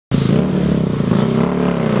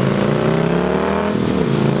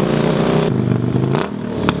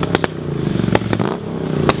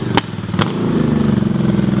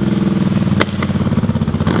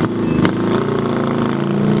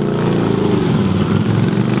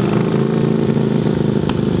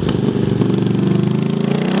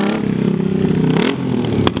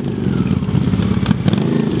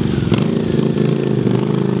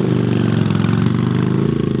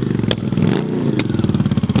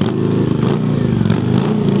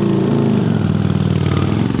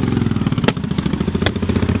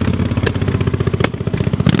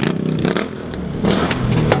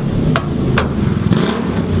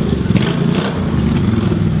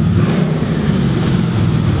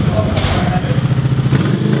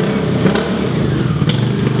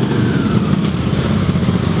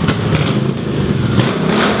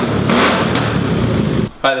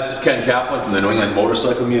Hi, this is Ken Kaplan from the New England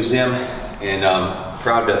Motorcycle Museum, and I'm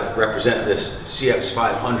proud to represent this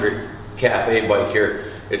CX500 cafe bike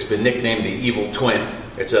here. It's been nicknamed the Evil Twin.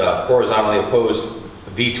 It's a horizontally opposed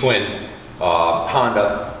V-twin,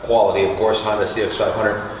 Honda quality, of course, Honda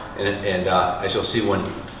CX500. And as you'll see when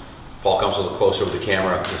Paul comes a little closer with the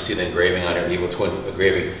camera, you'll see the engraving on it, Evil Twin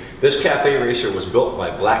engraving. This cafe racer was built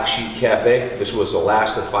by Black Sheep Cafe. This was the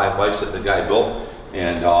last of 5 bikes that the guy built.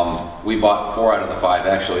 And we bought 4 out of the 5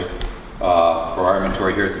 actually for our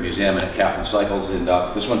inventory here at the museum and at Kaplan Cycles. And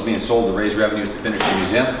this one's being sold to raise revenues to finish the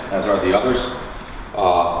museum, as are the others.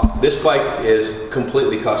 This bike is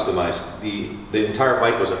completely customized. The entire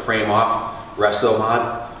bike was a frame-off resto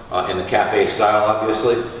mod in the cafe style,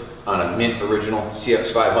 obviously, on a mint original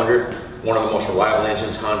CX500, one of the most reliable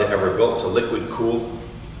engines Honda ever built. It's a liquid-cooled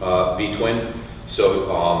V-twin,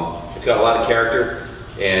 so it's got a lot of character.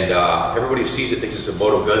 And everybody who sees it thinks it's a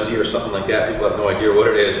Moto Guzzi or something like that. People have no idea what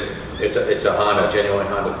it is. It's a Honda, genuine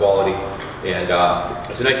Honda quality. And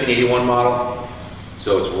it's a 1981 model,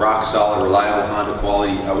 so it's rock solid, reliable Honda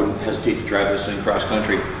quality. I wouldn't hesitate to drive this thing cross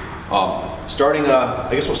country. I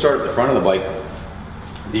guess we'll start at the front of the bike.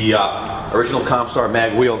 The original Compstar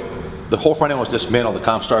mag wheel, the whole front end was dismantled. The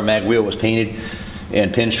Compstar mag wheel was painted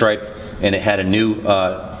and pinstriped, and it had a new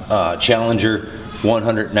Challenger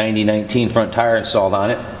 190/19 front tire installed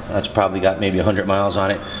on it. That's probably got maybe 100 miles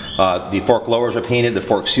on it. The fork lowers were painted, the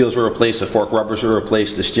fork seals were replaced, the fork rubbers were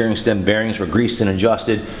replaced, the steering stem bearings were greased and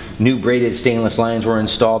adjusted, new braided stainless lines were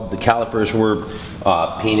installed, the calipers were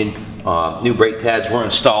painted, new brake pads were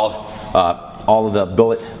installed, all of the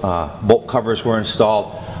bolt covers were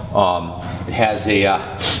installed. It has a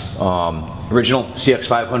original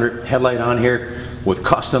CX500 headlight on here with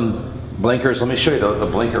custom blinkers. Let me show you the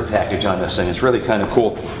blinker package on this thing. It's really kind of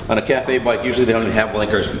cool. On a cafe bike, usually they don't even have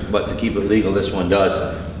blinkers, but to keep it legal, this one does.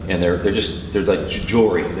 And they're like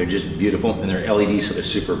jewelry. They're just beautiful, and they're LEDs, so they're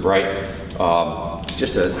super bright.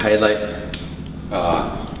 Just a highlight,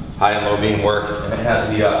 high and low beam work. And it has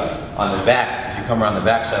the on the back. If you come around the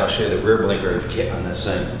back side, I'll show you the rear blinker kit on this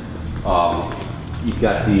thing. You've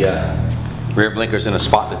got the rear blinkers in a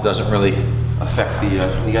spot that doesn't really affect the.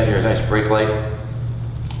 You got your nice brake light.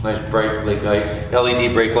 Nice bright light,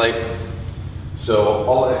 LED brake light. So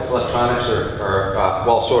all the electronics are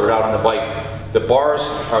well sorted out on the bike. The bars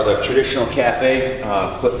are the traditional cafe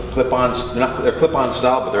clip-ons. They're clip-on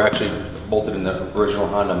style, but they're actually bolted in the original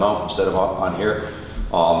Honda mount instead of on here.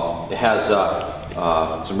 It has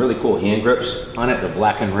some really cool hand grips on it. They're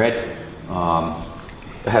black and red.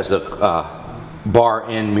 It has the bar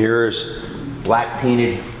end mirrors, black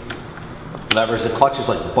painted levers. The clutch is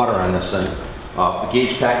like butter on this thing. The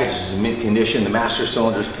gauge package is in mint condition. The master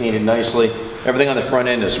cylinder is painted nicely. Everything on the front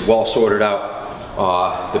end is well sorted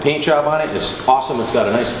out. The paint job on it is awesome. It's got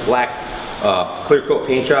a nice black clear coat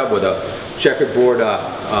paint job with a checkerboard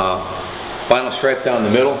vinyl stripe down the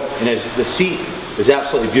middle. And the seat is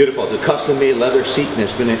absolutely beautiful. It's a custom made leather seat, and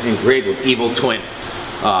it's been engraved with Evil Twin,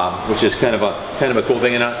 which is kind of a cool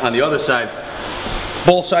thing. And on the other side,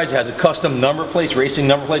 both sides has a custom number plates, racing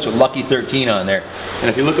number plates with Lucky 13 on there. And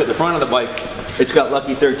if you look at the front of the bike, it's got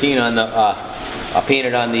Lucky 13 on the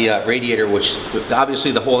painted on the radiator, which obviously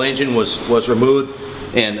the whole engine was removed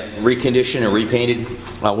and reconditioned and repainted.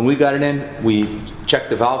 When we got it in, we checked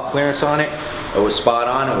the valve clearance on it. It was spot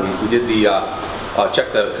on, and we did the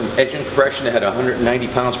checked the engine compression. It had 190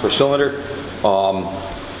 pounds per cylinder,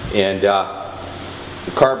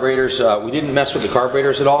 the carburetors, we didn't mess with the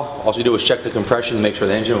carburetors at all. All we did was check the compression to make sure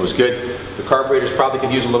the engine was good. The carburetors probably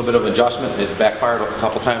could use a little bit of adjustment. It backfired a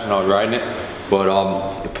couple times when I was riding it, but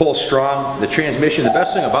it pulls strong. The transmission, the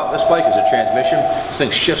best thing about this bike is the transmission. This thing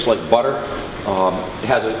shifts like butter. It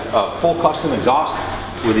has a full custom exhaust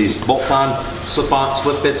with these bolt-on slip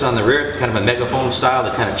bits on the rear, kind of a megaphone style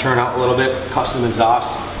that kind of turn out a little bit. Custom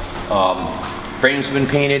exhaust. Frame's been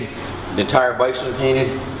painted. The entire bike's been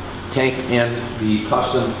painted. Tank and the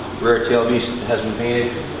custom rear tail piece has been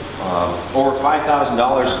painted. Over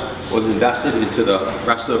 $5,000 was invested into the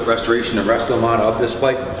restoration and resto mod of this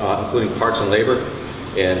bike, including parts and labor.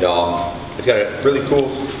 And it's got a really cool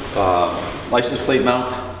license plate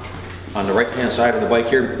mount on the right-hand side of the bike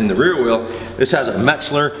here. In the rear wheel, this has a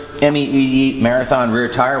Metzler ME88 Marathon rear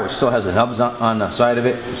tire, which still has the nubs on the side of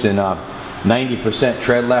it. It's in 90%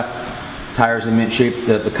 tread left. Tires in mint shape.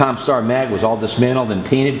 The Compstar mag was all dismantled and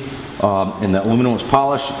painted, and the aluminum was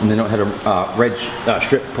polished, and then it had a red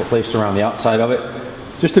strip placed around the outside of it.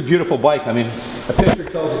 Just a beautiful bike. I mean, a picture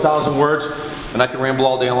tells 1,000 words, and I can ramble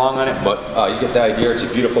all day long on it, but you get the idea. It's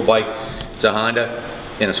a beautiful bike. It's a Honda,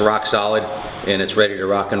 and it's rock solid, and it's ready to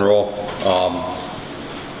rock and roll.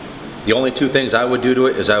 The only two things I would do to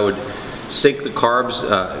it is I would sink the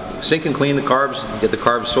carbs, sink and clean the carbs, get the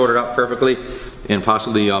carbs sorted out perfectly, and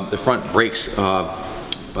possibly the front brakes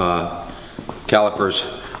calipers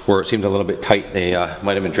where it seemed a little bit tight. They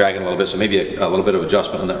might have been dragging a little bit, so maybe a little bit of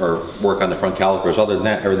adjustment on the, or work on the front calipers. Other than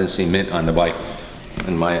that, everything seemed mint on the bike.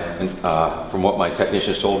 And from what my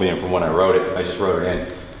technicians told me and from when I rode it, I just rode it in.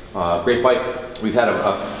 Great bike. We've had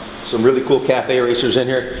some really cool cafe racers in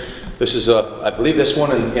here. This is, I believe this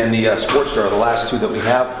one and the Sportster are the last two that we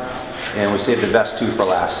have. And we saved the best two for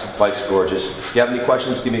last. Bike's gorgeous. If you have any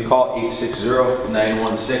questions, give me a call,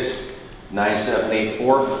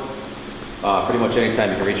 860-916-9784. Pretty much anytime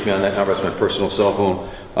you can reach me on that number. That's my personal cell phone.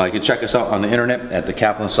 You can check us out on the internet at the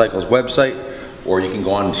Kaplan Cycles website, or you can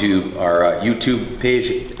go on to our YouTube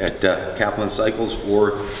page at Kaplan Cycles,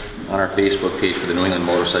 or on our Facebook page for the New England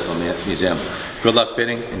Motorcycle Museum. Good luck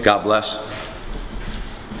pitting, and God bless.